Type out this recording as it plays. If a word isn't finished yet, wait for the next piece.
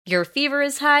Your fever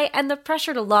is high and the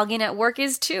pressure to log in at work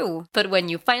is too. But when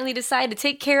you finally decide to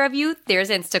take care of you, there's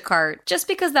Instacart. Just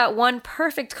because that one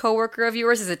perfect coworker of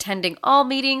yours is attending all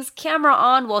meetings, camera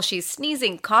on while she's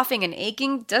sneezing, coughing, and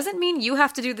aching, doesn't mean you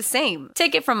have to do the same.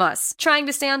 Take it from us. Trying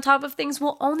to stay on top of things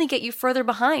will only get you further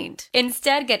behind.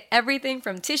 Instead, get everything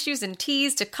from tissues and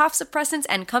teas to cough suppressants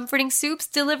and comforting soups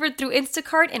delivered through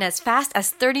Instacart in as fast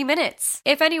as 30 minutes.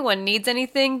 If anyone needs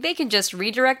anything, they can just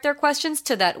redirect their questions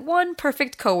to that one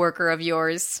perfect coworker of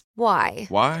yours. Why?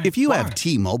 Why? If you have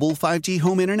T-Mobile 5G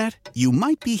home internet, you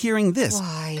might be hearing this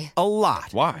Why? a lot.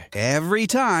 Why? Every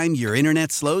time your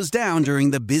internet slows down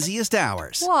during the busiest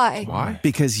hours. Why? Why?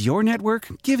 Because your network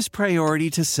gives priority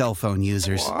to cell phone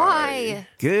users. Why?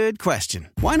 Good question.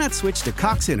 Why not switch to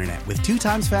Cox Internet with 2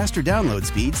 times faster download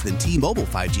speeds than T-Mobile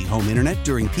 5G home internet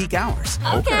during peak hours?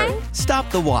 Okay. Stop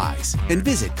the whys and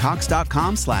visit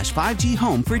cox.com/5G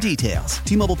home for details.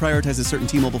 T-Mobile prioritizes certain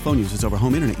T-Mobile phone users over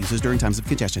home internet users during times of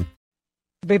congestion.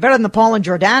 Be better than the Paul and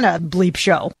Jordana bleep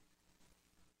show.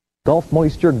 Gulf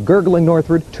moisture gurgling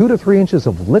northward, 2 to 3 inches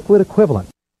of liquid equivalent.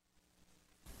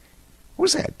 What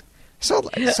was that?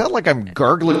 It sounded like I'm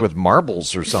gargling with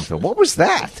marbles or something. What was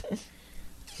that?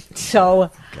 So,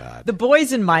 the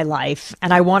boys in my life,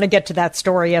 and I want to get to that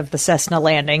story of the Cessna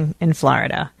landing in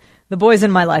Florida. The boys in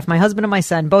my life, my husband and my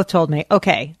son, both told me,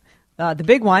 okay, the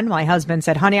big one, my husband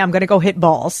said, honey, I'm going to go hit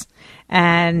balls.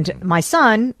 And my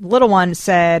son, little one,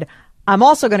 said, I'm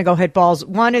also going to go hit balls.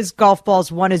 One is golf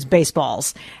balls, one is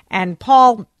baseballs. And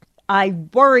Paul, I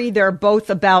worry they're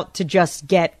both about to just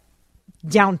get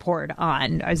downpoured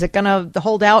on. Is it going to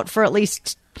hold out for at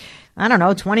least, I don't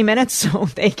know, 20 minutes so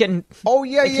they can? Oh,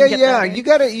 yeah. You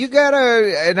got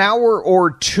an hour or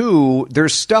two.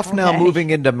 There's stuff now moving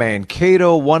into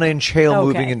Mankato, 1 inch hail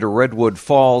moving into Redwood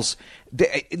Falls.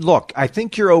 Look, I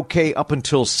think you're okay up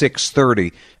until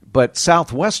 6:30. But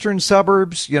southwestern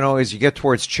suburbs, as you get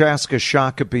towards Chaska,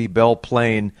 Shakopee, Belle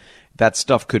Plaine, that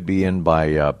stuff could be in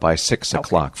by 6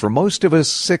 o'clock. For most of us,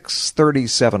 6:30,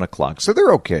 7 o'clock. So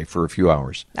they're okay for a few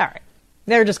hours. All right.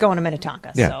 They're just going to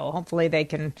Minnetonka. Yeah. So hopefully they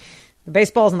can, the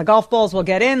baseballs and the golf balls will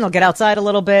get in, they'll get outside a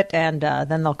little bit, and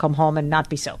then they'll come home and not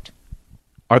be soaked.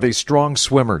 Are they strong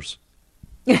swimmers?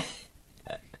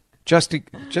 Just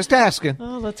asking.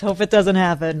 Oh, let's hope it doesn't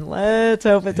happen.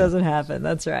 Doesn't happen.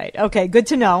 That's right. Okay, good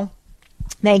to know.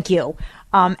 Thank you.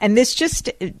 And this just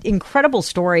incredible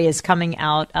story is coming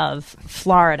out of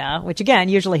Florida, which, again,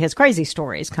 usually has crazy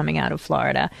stories coming out of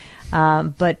Florida.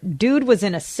 But dude was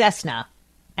in a Cessna,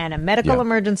 and a medical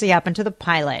emergency happened to the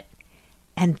pilot.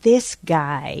 And this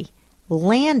guy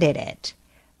landed it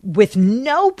with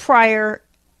no prior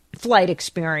flight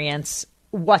experience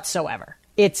whatsoever.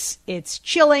 It's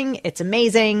chilling. It's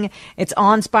amazing. It's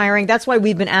awe-inspiring. That's why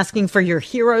we've been asking for your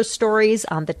hero stories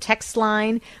on the text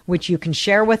line, which you can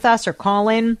share with us or call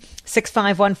in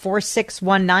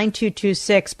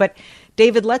 651-461-9226. But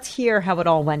David, let's hear how it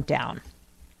all went down.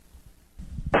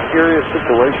 Serious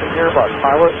situation here about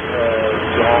pilot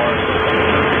gone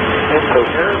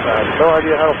incoherent. I have no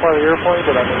idea how to fly the airplane,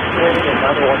 but I'm maintaining at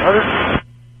 9100.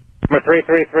 Number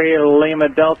 333 Lima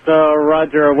Delta,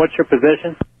 Roger. What's your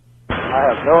position? I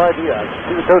have no idea. I can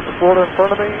see the coast of Florida in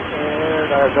front of me, and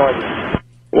I have no idea.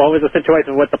 What was the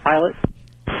situation with the pilot?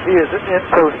 He is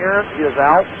incoherent. He is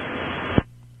out.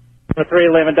 Number 3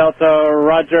 Lima Delta,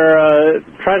 Roger.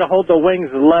 Try to hold the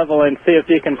wings level and see if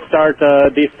you can start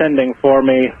descending for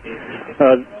me.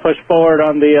 Push forward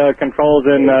on the controls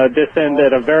and descend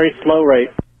at a very slow rate.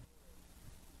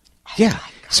 Yeah.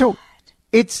 So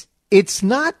it's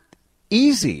not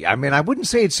easy. I mean, I wouldn't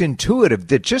say it's intuitive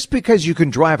that just because you can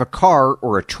drive a car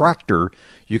or a tractor,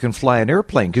 you can fly an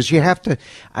airplane, because you have to.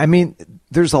 I mean,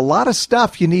 there's a lot of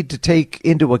stuff you need to take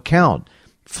into account.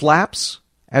 Flaps.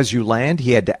 As you land,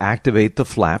 he had to activate the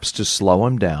flaps to slow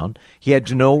him down. He had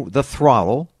to know the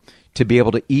throttle to be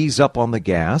able to ease up on the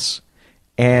gas,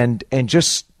 and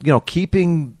just,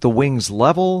 keeping the wings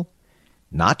level,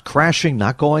 not crashing,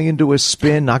 not going into a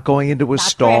spin, not going into a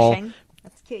stall. Crashing.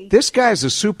 That's key. This guy's a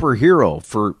superhero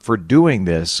for doing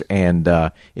this, and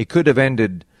it could have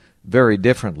ended very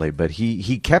differently, but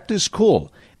he kept his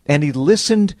cool, and he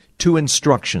listened to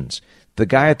instructions. The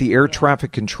guy at the air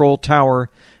traffic control tower,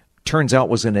 turns out,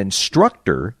 was an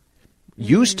instructor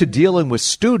used to dealing with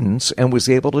students and was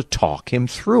able to talk him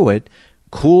through it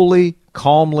coolly,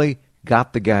 calmly,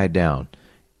 got the guy down.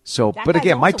 So, but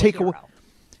again, my takeaway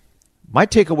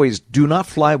is do not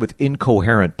fly with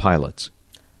incoherent pilots.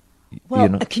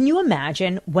 Well, can you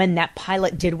imagine when that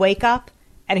pilot did wake up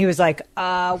and he was like,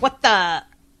 what the,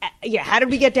 how did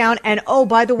we get down? And, oh,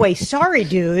 by the way, sorry,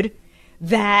 dude,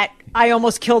 that I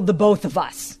almost killed the both of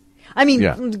us. I mean,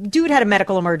 Yeah. dude had a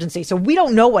medical emergency, so we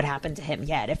don't know what happened to him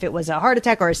yet. If it was a heart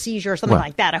attack or a seizure or something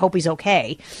like that, I hope he's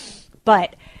okay.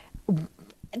 But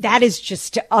that is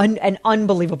just an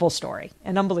unbelievable story.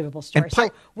 An unbelievable story. And So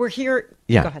we're here.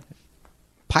 Yeah. Go ahead.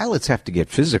 Pilots have to get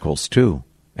physicals too,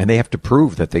 and they have to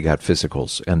prove that they got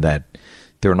physicals and that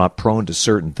they're not prone to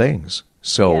certain things.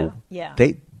 So Yeah.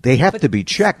 they have to be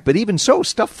checked. But even so,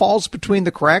 stuff falls between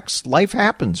the cracks. Life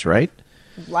happens, right?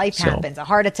 Life happens. A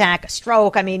heart attack, a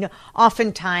stroke. I mean,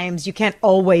 oftentimes you can't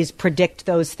always predict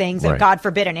those things. And Right. God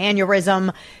forbid an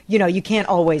aneurysm. You can't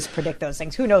always predict those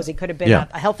things. Who knows? He could have been Yeah.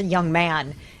 a healthy young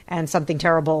man and something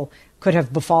terrible could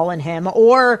have befallen him.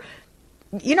 Or,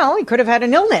 he could have had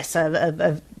an illness,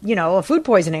 a food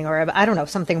poisoning or I don't know,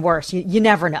 something worse. You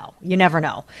never know. You never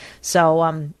know.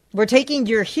 So we're taking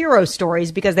your hero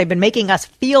stories because they've been making us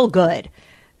feel good.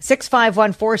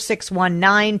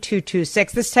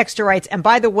 651-461-9226. This texter writes, and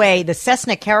by the way, the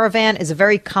Cessna Caravan is a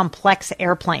very complex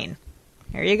airplane.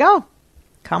 There you go.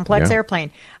 Complex airplane.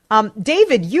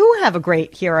 David, you have a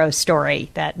great hero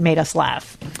story that made us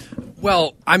laugh.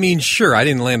 Well, I mean, sure, I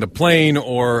didn't land a plane,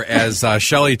 or as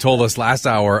Shelley told us last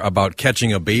hour about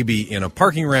catching a baby in a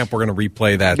parking ramp. We're going to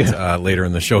replay that later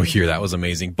in the show here. That was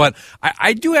amazing. But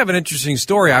I do have an interesting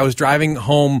story. I was driving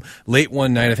home late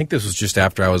one night. I think this was just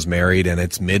after I was married, and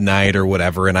it's midnight or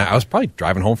whatever. And I was probably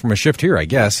driving home from a shift here, I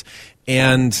guess.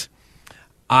 And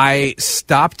I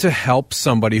stopped to help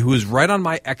somebody who was right on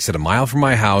my exit, a mile from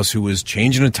my house, who was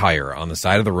changing a tire on the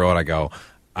side of the road. I go,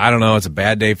 I don't know, it's a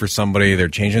bad day for somebody. They're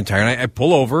changing a tire. And I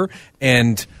pull over,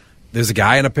 and there's a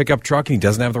guy in a pickup truck, and he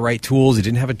doesn't have the right tools. He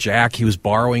didn't have a jack. He was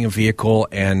borrowing a vehicle,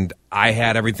 and I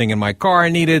had everything in my car I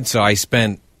needed. So I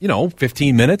spent,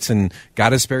 15 minutes and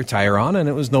got his spare tire on, and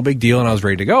it was no big deal, and I was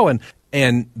ready to go. And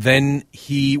then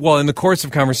in the course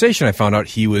of conversation, I found out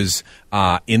he was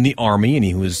in the Army, and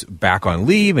he was back on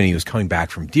leave, and he was coming back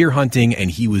from deer hunting,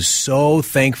 and he was so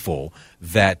thankful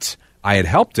that I had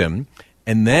helped him.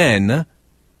 And then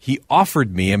he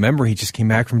offered me, I remember he just came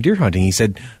back from deer hunting. He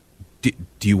said,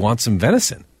 do you want some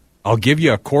venison? I'll give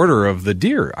you a quarter of the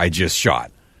deer I just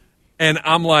shot. And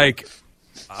I'm like,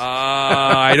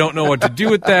 I don't know what to do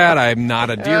with that. I'm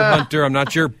not a deer hunter. I'm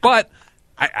not sure. But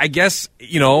I guess,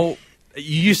 you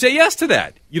say yes to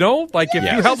that. Like if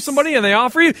you help somebody and they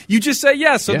offer you, you just say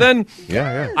yes. So then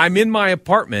I'm in my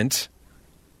apartment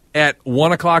at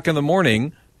 1:00 in the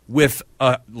morning with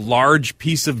a large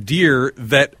piece of deer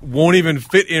that won't even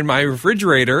fit in my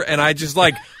refrigerator, and I just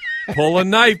pull a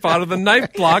knife out of the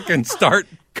knife block and start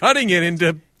cutting it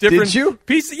into different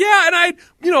pieces. Yeah, and I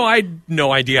had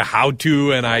no idea how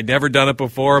to, and I'd never done it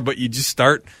before, but you just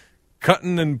start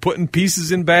cutting and putting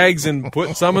pieces in bags and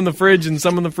putting some in the fridge and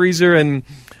some in the freezer, and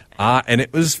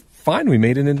it was fine. We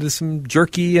made it into some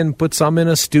jerky and put some in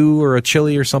a stew or a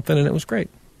chili or something, and it was great.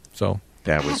 So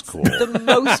that was cool. The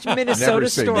most Minnesota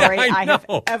story I have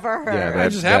ever heard. I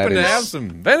just happened to have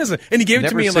some venison, and he gave it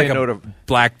to me in a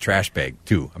black trash bag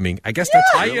too. I mean, I guess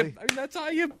that's how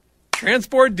you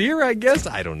transport deer. I guess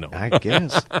I don't know. I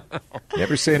guess.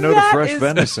 Never say no to fresh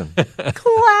venison.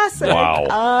 Classic. Wow.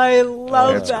 I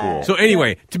love that. Cool. So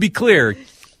anyway, to be clear,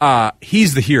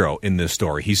 he's the hero in this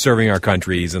story. He's serving our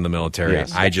country. He's in the military.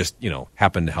 Yes. I just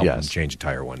happened to help him change a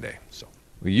tire one day. So.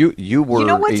 You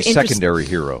were a secondary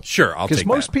hero. Sure, I'll take that. Because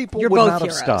most people You're would both not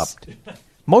heroes. have stopped.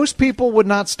 Most people would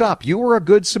not stop. You were a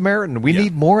good Samaritan. We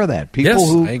need more of that. People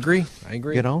who I agree.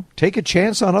 Take a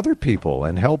chance on other people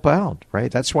and help out,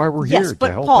 right? That's why we're here, but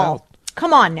to help Paul, out.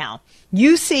 come on now.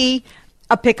 You see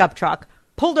a pickup truck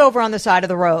pulled over on the side of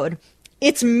the road.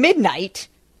 It's midnight.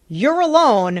 You're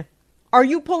alone. Are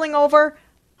you pulling over?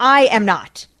 I am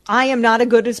not. I am not as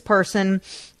good a person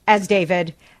as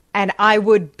David. And I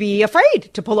would be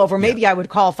afraid to pull over. Maybe I would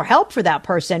call for help for that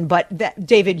person. But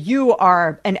David, you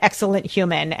are an excellent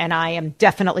human, and I am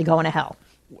definitely going to hell.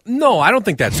 No, I don't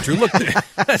think that's true. Look,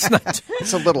 that's not.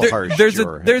 It's a little harsh. There's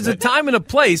a time and a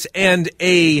place, and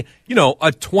a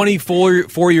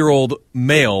 24-year-old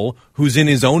male who's in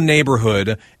his own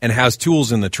neighborhood and has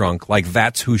tools in the trunk. Like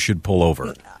that's who should pull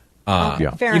over.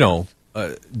 Fair enough.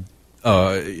 I'm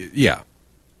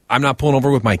not pulling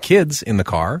over with my kids in the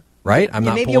car. Right? I'm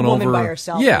not maybe pulling a woman over. by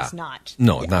herself is not.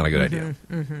 No, it's not a good idea.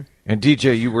 Mm-hmm. And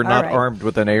DJ, you were not right. armed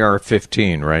with an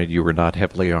AR-15, right? You were not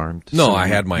heavily armed. No, So I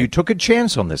had my. You took a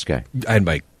chance on this guy. I had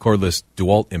my cordless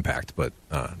DeWalt impact, but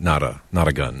not a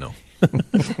gun. No.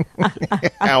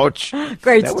 Ouch!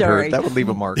 Great that story. Would hurt. That would leave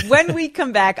a mark. When we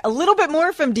come back, a little bit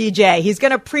more from DJ. He's going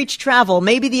to preach travel.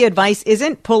 Maybe the advice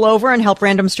isn't pull over and help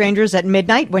random strangers at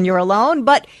midnight when you're alone,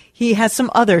 but he has some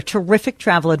other terrific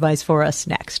travel advice for us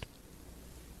next.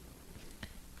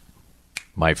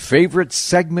 My favorite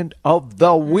segment of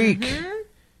the week.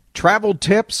 travel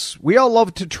tips. We all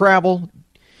love to travel.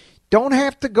 Don't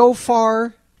have to go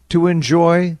far to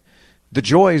enjoy the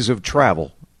joys of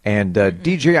travel. And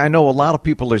DJ, I know a lot of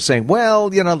people are saying,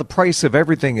 well, you know, the price of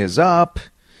everything is up.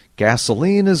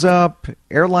 Gasoline is up.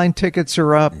 Airline tickets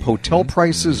are up. Hotel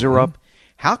prices are up.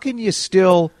 How can you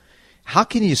scratch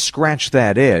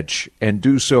that itch and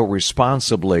do so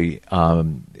responsibly?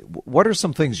 What are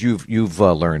some things you've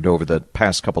learned over the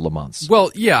past couple of months?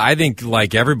 Well, yeah, I think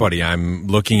like everybody, I'm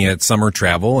looking at summer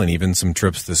travel and even some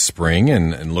trips this spring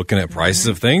and looking at prices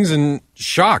of things and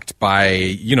shocked by,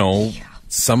 you know,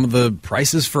 some of the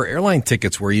prices for airline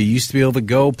tickets where you used to be able to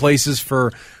go places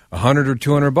for $100 or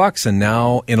 $200, and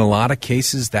now in a lot of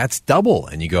cases that's double.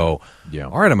 And you go,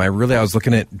 all right, I was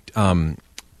looking at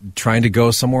trying to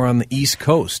go somewhere on the East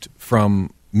Coast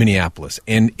from Minneapolis,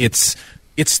 and it's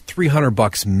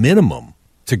 $300 minimum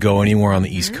to go anywhere on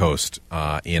the East Coast.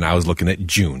 And I was looking at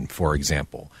June, for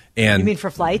example. And you mean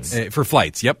for flights? For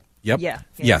flights, yep. Yeah,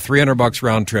 $300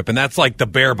 round trip, and that's like the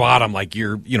bare bottom. Like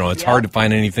it's hard to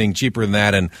find anything cheaper than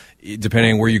that. And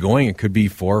depending on where you're going, it could be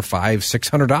 $400, $500,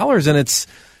 $600. And it's,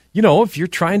 you know, if you're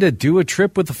trying to do a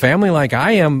trip with a family like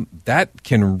I am, that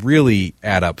can really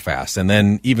add up fast. And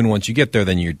then even once you get there,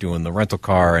 then you're doing the rental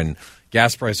car and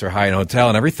gas prices are high in hotel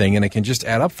and everything, and it can just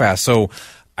add up fast. So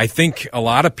I think a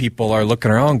lot of people are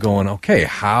looking around going, okay,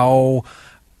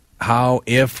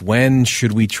 when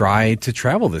should we try to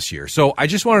travel this year? So I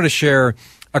just wanted to share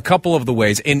a couple of the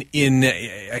ways. And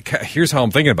here's how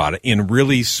I'm thinking about it, in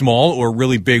really small or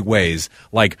really big ways,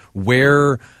 like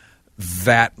where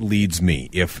that leads me.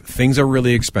 If things are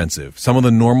really expensive, some of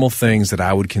the normal things that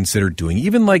I would consider doing,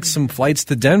 even like some flights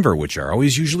to Denver, which are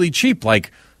always usually cheap,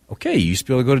 like, okay, you used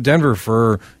to be able to go to Denver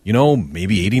for, you know,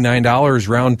 maybe $89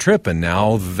 round trip, and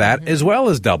now that as well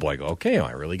is double. I go, okay, am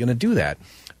I really going to do that?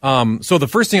 So the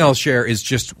first thing I'll share is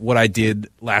just what I did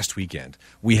last weekend.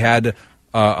 We had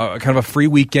kind of a free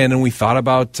weekend, and we thought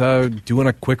about doing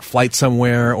a quick flight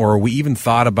somewhere, or we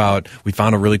found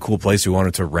a really cool place we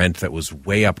wanted to rent that was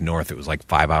way up north. It was like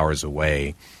 5 hours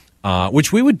away,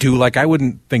 which we would do. Like, I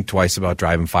wouldn't think twice about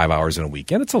driving 5 hours in a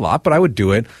weekend. It's a lot, but I would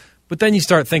do it. But then you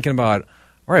start thinking about,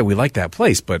 all right, we like that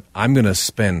place, but I'm going to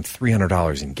spend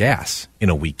 $300 in gas in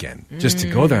a weekend just to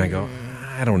go there. And I go,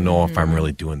 I don't know if I'm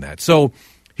really doing that. So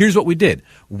here's what we did.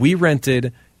 We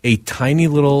rented a tiny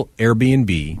little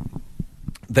Airbnb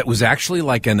that was actually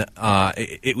like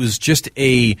it was just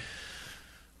a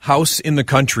house in the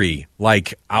country,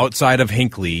 like outside of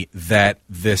Hinckley, that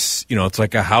this, you know, it's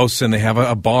like a house, and they have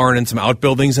a barn and some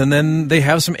outbuildings, and then they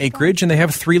have some acreage, and they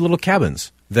have 3 little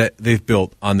cabins that they've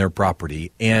built on their property.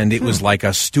 And it was like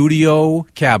a studio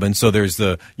cabin. So there's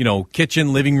the, you know,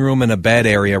 kitchen, living room, and a bed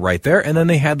area right there. And then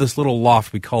they had this little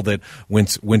loft. We called it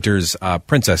Winter's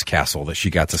Princess Castle that she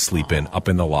got to sleep in up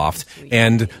in the loft.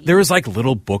 And there was like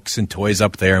little books and toys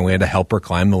up there, and we had to help her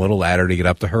climb the little ladder to get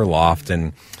up to her loft.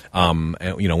 And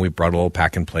you know, we brought a little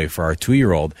pack and play for our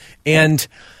 2-year-old. And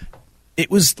it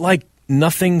was like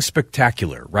nothing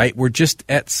spectacular, right? We're just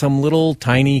at some little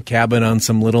tiny cabin on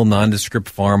some little nondescript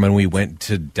farm, and we went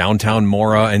to downtown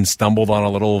Mora and stumbled on a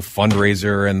little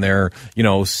fundraiser, and they're, you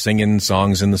know, singing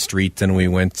songs in the street, and we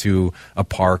went to a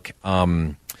park.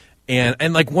 And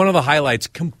like one of the highlights,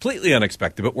 completely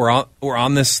unexpected, but we're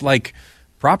on this like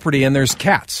property, and there's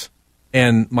cats.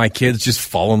 And my kids just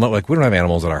fall in love. Like, we don't have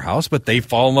animals at our house, but they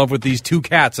fall in love with these 2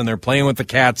 cats, and they're playing with the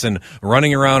cats and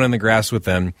running around in the grass with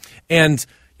them. And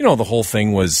you know, the whole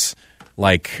thing was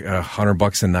like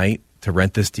 $100 a night to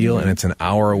rent this deal, and it's an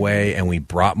hour away, and we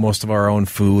brought most of our own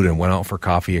food and went out for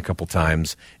coffee a couple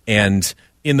times. And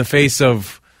in the face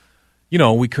of, you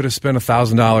know, we could have spent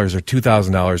 $1,000 or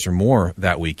 $2,000 or more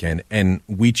that weekend, and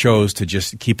we chose to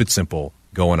just keep it simple,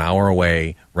 go an hour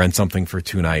away, rent something for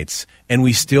 2 nights, and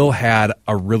we still had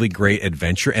a really great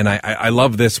adventure. And I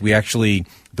love this. We actually,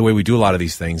 the way we do a lot of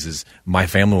these things is my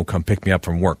family will come pick me up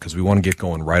from work because we want to get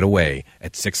going right away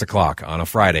at 6 o'clock on a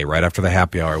Friday, right after the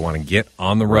happy hour. I want to get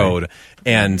on the road. Right.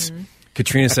 And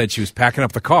Katrina said she was packing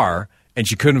up the car, and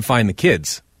she couldn't find the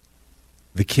kids.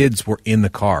 The kids were in the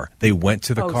car. They went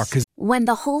to the car. When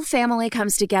the whole family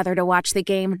comes together to watch the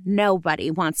game,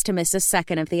 nobody wants to miss a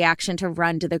second of the action to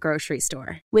run to the grocery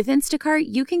store. With Instacart,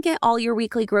 you can get all your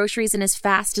weekly groceries in as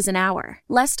fast as an hour.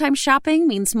 Less time shopping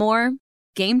means more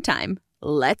game time.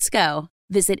 Let's go.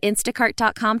 Visit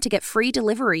instacart.com to get free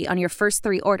delivery on your first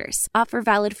 3 orders. Offer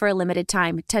valid for a limited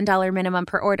time. $10 minimum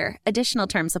per order. Additional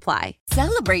terms apply.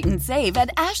 Celebrate and save at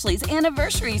Ashley's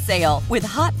Anniversary Sale. With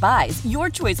Hot Buys, your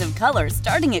choice of colors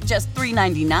starting at just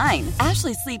 $3.99.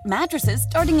 Ashley Sleep mattresses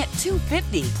starting at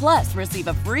 $2.50. Plus, receive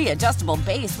a free adjustable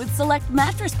base with select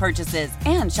mattress purchases.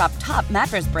 And shop top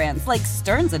mattress brands like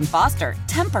Stearns & Foster,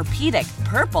 Tempur-Pedic,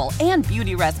 Purple, and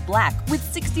Beautyrest Black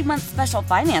with 60-month special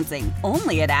financing.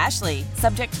 Only at Ashley.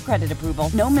 Subject to credit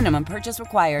approval. No minimum purchase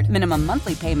required. Minimum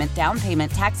monthly payment, down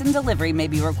payment, tax, and delivery may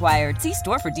be required. See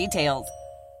store for details.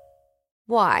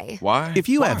 Why? Why? If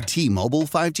you have T-Mobile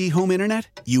 5G home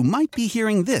internet, you might be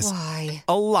hearing this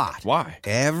a lot. Why?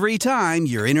 Every time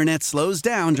your internet slows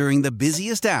down during the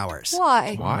busiest hours.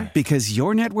 Why? Because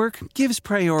your network gives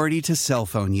priority to cell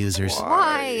phone users.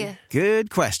 Why?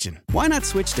 Good question. Why not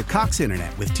switch to Cox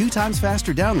Internet with 2 times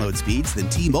faster download speeds than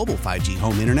T-Mobile 5G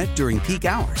home internet during peak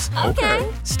hours? Okay.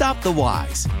 Stop the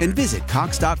whys and visit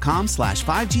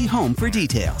cox.com/5G home for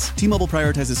details. T-Mobile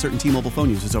prioritizes certain T-Mobile phone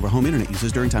users over home internet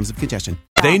users during times of congestion.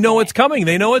 They know it's coming.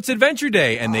 They know it's Adventure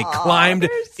Day, and they climbed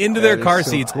into their car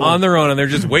seats on their own, and they're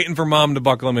just waiting for Mom to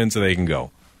buckle them in so they can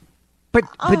go. But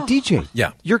DJ,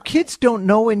 Yeah. your kids don't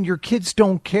know and your kids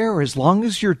don't care as long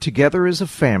as you're together as a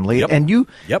family. Yep. And you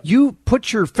Yep. you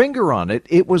put your finger on it.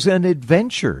 It was an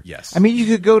adventure. Yes. I mean, you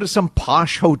could go to some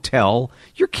posh hotel.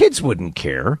 Your kids wouldn't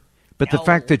care. But the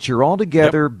fact that you're all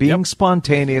together, being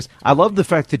spontaneous. I love the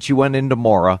fact that you went into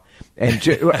Mora. And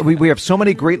we have so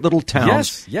many great little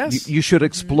towns. Yes. You should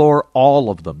explore all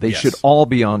of them. They Yes. should all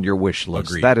be on your wish list.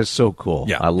 Agreed. That is so cool.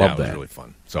 Yeah, I love It that. was really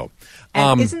fun. So,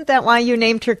 And isn't that why you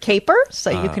named her Caper?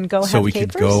 So you can go have so we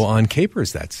capers? could go on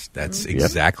capers. That's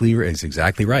exactly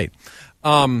right.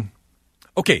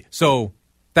 Okay, so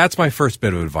that's my first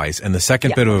bit of advice, and the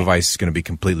second bit of advice is going to be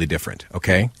completely different.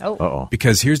 Okay. Uh-oh.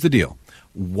 Because here's the deal: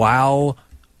 while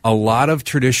a lot of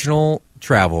traditional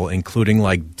travel, including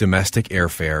like domestic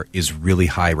airfare, is really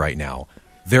high right now,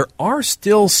 there are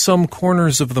still some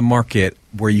corners of the market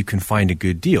where you can find a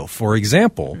good deal. For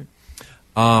example,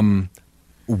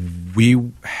 we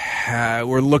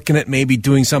were looking at maybe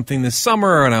doing something this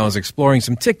summer, and I was exploring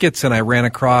some tickets, and I ran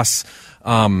across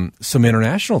some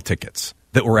international tickets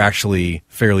that were actually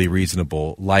fairly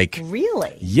reasonable. Like,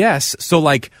 Really? yes, so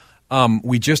like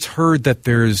we just heard that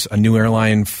there's a new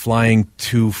airline flying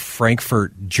to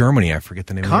Frankfurt, Germany. I forget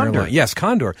the name of the Condor. airline. Yes,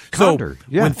 Condor. Condor, So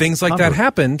yeah, when things like Condor. that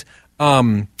happened,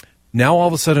 now all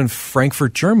of a sudden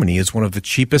Frankfurt, Germany is one of the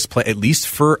cheapest, at least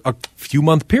for a few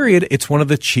month period, it's one of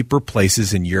the cheaper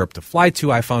places in Europe to fly to.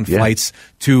 I found flights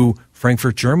to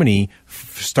Frankfurt, Germany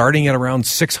starting at around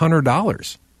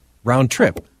 $600 round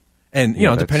trip. And, you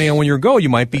know, depending on when you go, you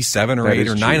might be $700 or $800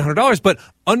 or $900, but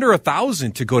under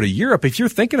 $1,000 to go to Europe. If you're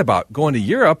thinking about going to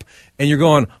Europe and you're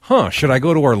going, should I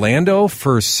go to Orlando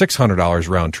for $600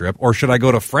 round trip, or should I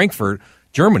go to Frankfurt,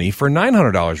 Germany for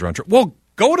 $900 round trip? Well,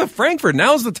 go to Frankfurt.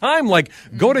 Now's the time. Like,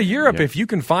 go to Europe if you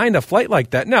can find a flight like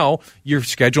that. Now, your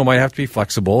schedule might have to be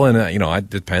flexible, and it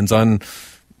depends on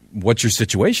what your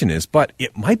situation is. But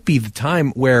it might be the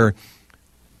time where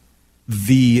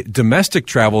the domestic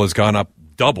travel has gone up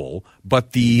double,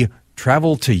 but the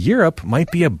travel to Europe might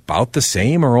be about the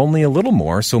same or only a little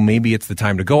more. So maybe it's the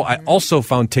time to go. I also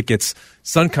found tickets.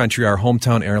 Sun Country, our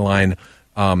hometown airline,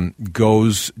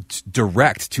 goes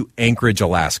direct to Anchorage,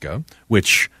 Alaska,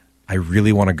 which I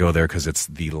really want to go there because it's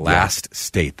the last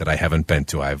state that I haven't been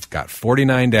to. I've got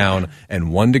 49 down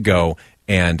and 1 to go,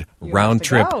 and round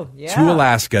trip to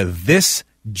Alaska this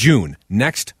June.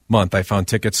 Next month, I found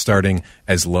tickets starting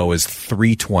as low as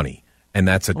 $320. And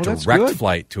that's a direct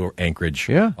flight to Anchorage,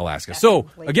 Alaska. So,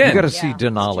 again, you got to see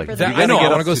Denali. I know. I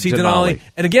want to go see Denali.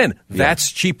 And again,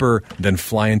 that's cheaper than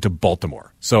flying to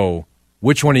Baltimore. So,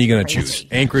 which one are you going to choose?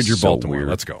 Anchorage or Baltimore? Weird.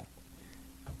 Let's go.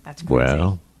 That's crazy.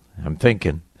 Well, I'm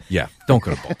thinking. Yeah, don't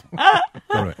go to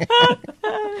Baltimore.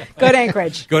 Go to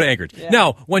Anchorage. Go to Anchorage. Yeah.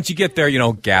 Now, once you get there,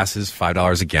 gas is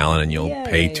 $5 a gallon, and you'll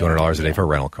pay $200 a day for a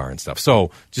rental car and stuff.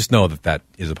 So, just know that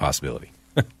is a possibility.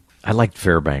 I liked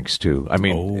Fairbanks, too. I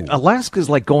mean, Alaska's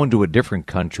like going to a different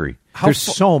country. There's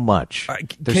so much.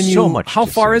 There's so much. How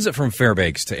far is it from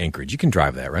Fairbanks to Anchorage? You can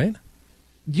drive that, right?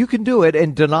 You can do it,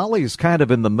 and Denali is kind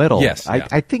of in the middle. Yes.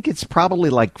 I think it's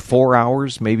probably like 4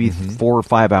 hours, maybe 4 or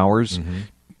 5 hours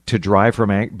to drive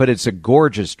from Anchorage. But it's a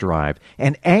gorgeous drive.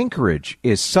 And Anchorage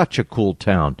is such a cool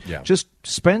town. Yeah. Just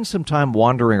spend some time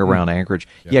wandering around Anchorage.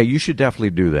 Yeah, you should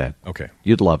definitely do that. Okay.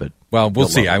 You'd love it. Well, we'll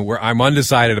see. I'm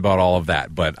undecided about all of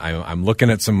that, but I'm looking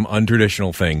at some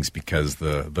untraditional things because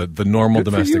the normal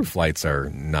domestic flights are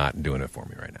not doing it for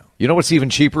me right now. You know what's even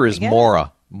cheaper is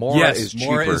Mora. Mora is cheaper.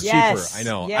 Mora is cheaper. I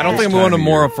know. I don't think I'm going to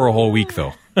Mora for a whole week,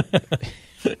 though.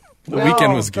 The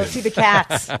weekend was Go good. see the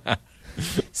cats.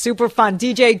 Super fun.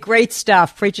 DJ, great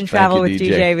stuff. Preach and Travel you, with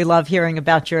DJ. DJ. We love hearing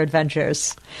about your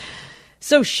adventures.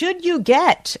 So should you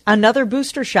get another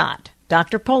booster shot?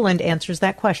 Dr. Poland answers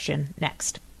that question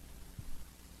next.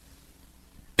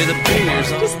 I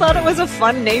just thought it was a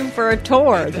fun name for a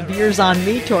tour, the Beers on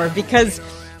Me tour, because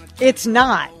it's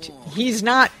not. He's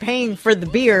not paying for the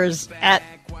beers at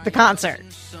the concert.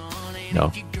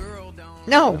 No.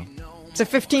 No. It's a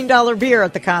 $15 beer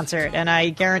at the concert, and I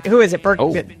guarantee... Who is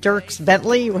it? Dirks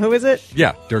Bentley? Who is it?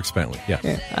 Yeah, Dirk Bentley.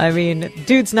 Yeah. I mean,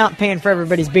 dude's not paying for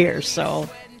everybody's beers, so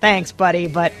thanks, buddy,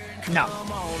 but no.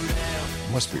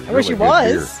 Must be really I wish he good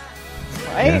was.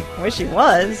 beer. Right? Yeah. I wish he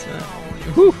was.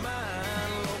 Whew.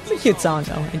 It's a cute song,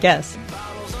 though, I guess.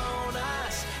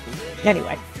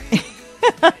 Anyway.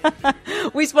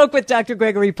 We spoke with Dr.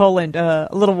 Gregory Poland a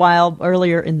little while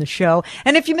earlier in the show.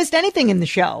 And if you missed anything in the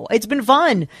show, it's been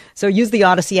fun. So use the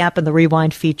Odyssey app and the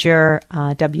Rewind feature,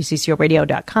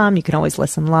 WCCOradio.com. You can always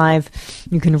listen live.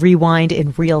 You can rewind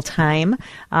in real time.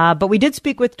 But we did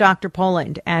speak with Dr.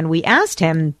 Poland, and we asked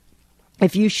him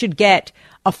if you should get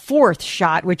a fourth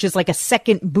shot, which is like a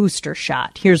second booster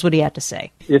shot. Here's what he had to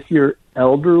say. If you're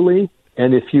elderly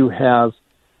and if you have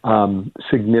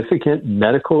significant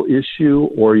medical issue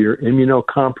or you're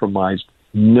immunocompromised,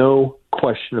 no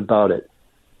question about it.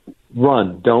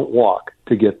 Run, don't walk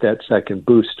to get that second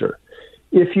booster.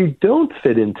 If you don't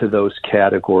fit into those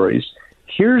categories,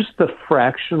 here's the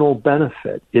fractional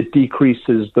benefit. It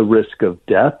decreases the risk of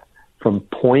death from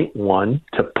 0.1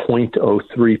 to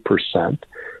 0.03%,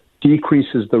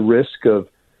 decreases the risk of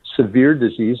severe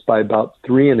disease by about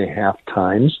 3.5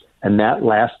 times, and that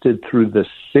lasted through the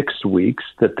 6 weeks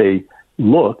that they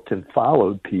looked and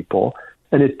followed people,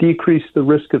 and it decreased the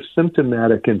risk of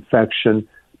symptomatic infection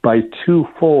by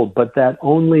twofold, but that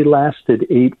only lasted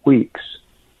 8 weeks.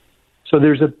 So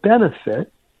there's a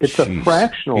benefit. It's a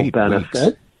fractional benefit.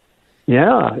 Weeks.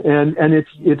 Yeah, and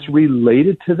it's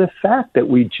related to the fact that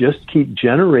we just keep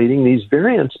generating these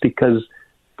variants because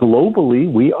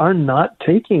globally we are not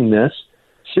taking this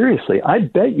seriously. I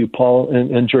bet you, Paul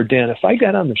and Jordana, if I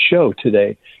got on the show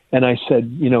today and I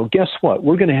said, guess what?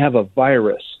 We're going to have a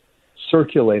virus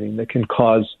circulating that can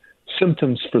cause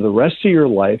symptoms for the rest of your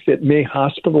life. It may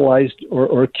hospitalize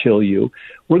or kill you.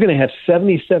 We're going to have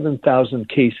 77,000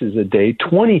 cases a day.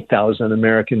 20,000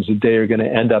 Americans a day are going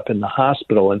to end up in the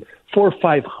hospital, and 400 or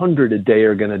 500 a day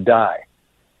are going to die.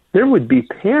 There would be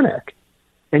panic.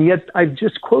 And yet I've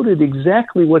just quoted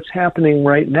exactly what's happening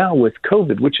right now with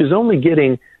COVID, which is only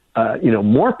getting,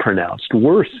 more pronounced,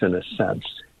 worse in a sense.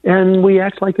 And we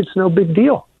act like it's no big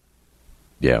deal.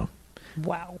 Yeah.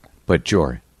 Wow. But,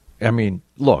 Jory, I mean,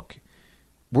 look,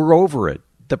 we're over it.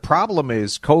 The problem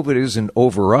is COVID isn't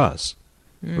over us,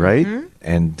 right?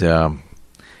 And,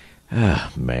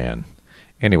 man.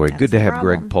 Anyway, That's good to have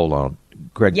problem.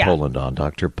 Greg Poland on,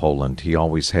 Dr. Poland. He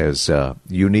always has a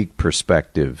unique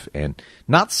perspective and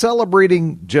not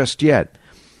celebrating just yet.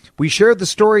 We shared the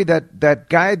story that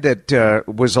guy that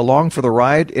was along for the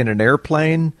ride in an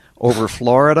airplane over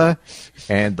Florida,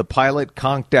 and the pilot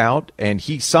conked out, and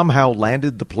he somehow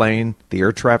landed the plane. The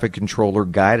air traffic controller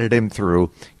guided him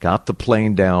through, got the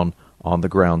plane down on the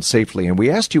ground safely. And we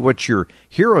asked you what your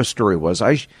hero story was.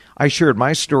 I shared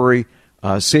my story.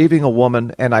 Saving a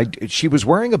woman, and she was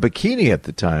wearing a bikini at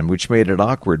the time, which made it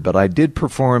awkward, but I did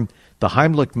perform the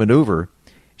Heimlich maneuver.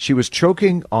 She was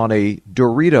choking on a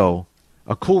Dorito,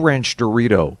 a Cool Ranch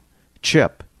Dorito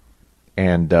chip,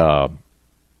 and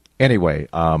anyway,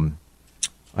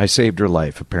 I saved her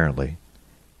life, apparently.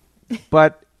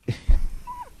 But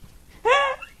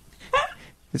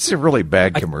it's a really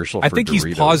bad commercial for I think Doritos,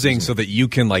 he's pausing so that you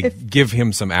can, give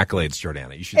him some accolades,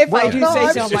 Jordana. You should. If I do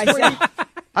say so myself.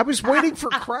 I was waiting for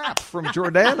crap from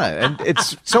Jordana, and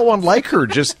it's so unlike her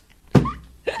just to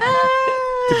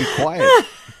be quiet.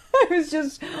 I was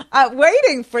just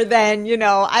waiting for then,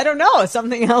 I don't know,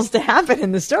 something else to happen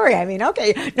in the story. I mean,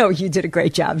 okay, no, you did a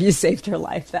great job. You saved her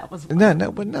life. That was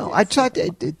wonderful. No. I thought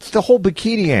it's the whole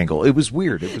bikini angle. It was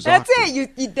weird. It was. That's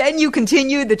awkward. it. Then you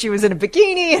continued that she was in a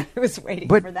bikini. I was waiting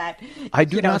for that. I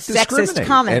do not sexist discriminate.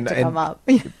 comment to come up.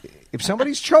 If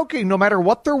somebody's choking, no matter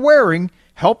what they're wearing,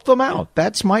 help them out.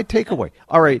 That's my takeaway.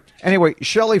 All right. Anyway,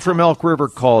 Shelley from Elk River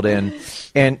called in,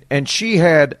 and she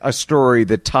had a story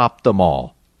that topped them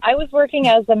all. I was working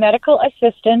as a medical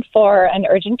assistant for an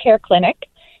urgent care clinic,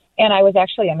 and I was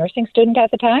actually a nursing student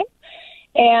at the time.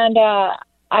 And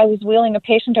I was wheeling a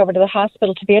patient over to the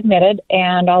hospital to be admitted,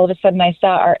 and all of a sudden I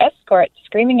saw our escort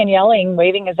screaming and yelling,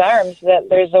 waving his arms, that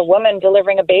there's a woman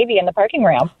delivering a baby in the parking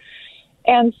ramp.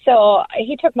 And so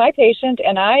he took my patient,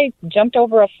 and I jumped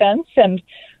over a fence and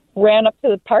ran up to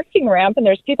the parking ramp, and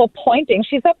there's people pointing,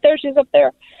 she's up there, she's up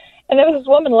there. And there was this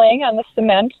woman laying on the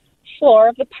cement floor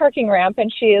of the parking ramp,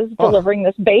 and she is delivering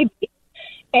this baby.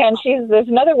 And there's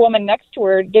another woman next to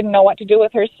her, didn't know what to do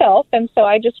with herself, and so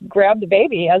I just grabbed the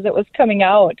baby as it was coming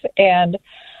out, and it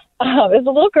was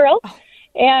a little girl,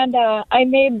 and I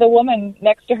made the woman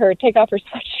next to her take off her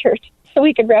sweatshirt so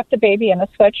we could wrap the baby in a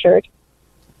sweatshirt.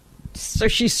 So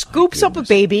she scoops up a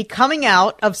baby coming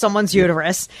out of someone's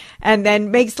uterus and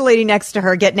then makes the lady next to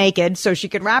her get naked so she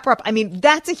can wrap her up. I mean,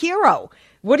 that's a hero.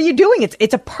 What are you doing?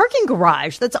 It's a parking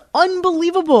garage. That's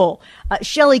unbelievable.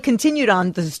 Shelley continued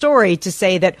on the story to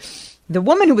say that the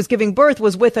woman who was giving birth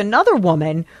was with another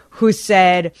woman who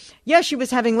said, yeah, she was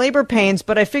having labor pains,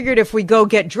 but I figured if we go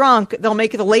get drunk, they'll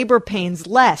make the labor pains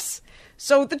less.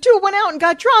 So the two went out and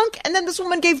got drunk, and then this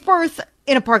woman gave birth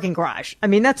in a parking garage. I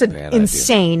mean, that's an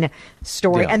insane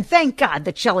story. Yeah. And thank God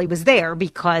that Shelley was there,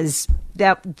 because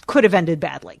that could have ended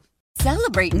badly.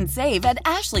 Celebrate and save at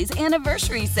Ashley's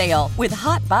Anniversary Sale. With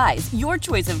Hot Buys, your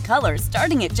choice of colors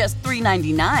starting at just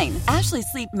 $3.99. Ashley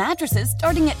Sleep mattresses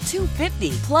starting at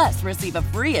 $2.50. Plus, receive a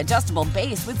free adjustable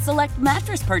base with select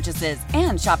mattress purchases.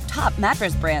 And shop top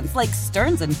mattress brands like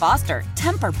Stearns & Foster,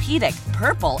 Tempur-Pedic,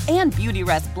 Purple, and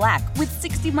Beautyrest Black with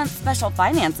 60-month special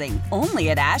financing. Only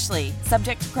at Ashley.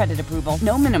 Subject to credit approval.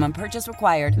 No minimum purchase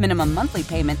required. Minimum monthly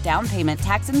payment, down payment,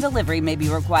 tax, and delivery may be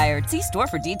required. See store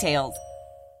for details.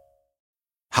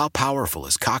 How powerful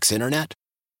is Cox Internet?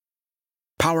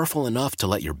 Powerful enough to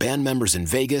let your band members in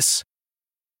Vegas,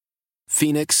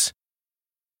 Phoenix,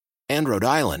 and Rhode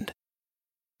Island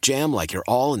jam like you're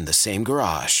all in the same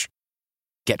garage.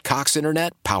 Get Cox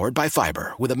Internet powered by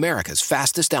fiber with America's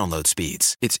fastest download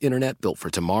speeds. It's internet built for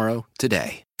tomorrow,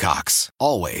 today. Cox,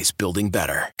 always building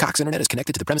better. Cox Internet is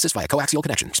connected to the premises via coaxial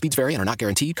connection. Speeds vary and are not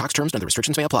guaranteed. Cox terms and other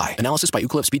restrictions may apply. Analysis by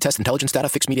Ookla of Speed Test Intelligence data.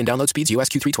 Fixed median download speeds. US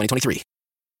Q3 2023.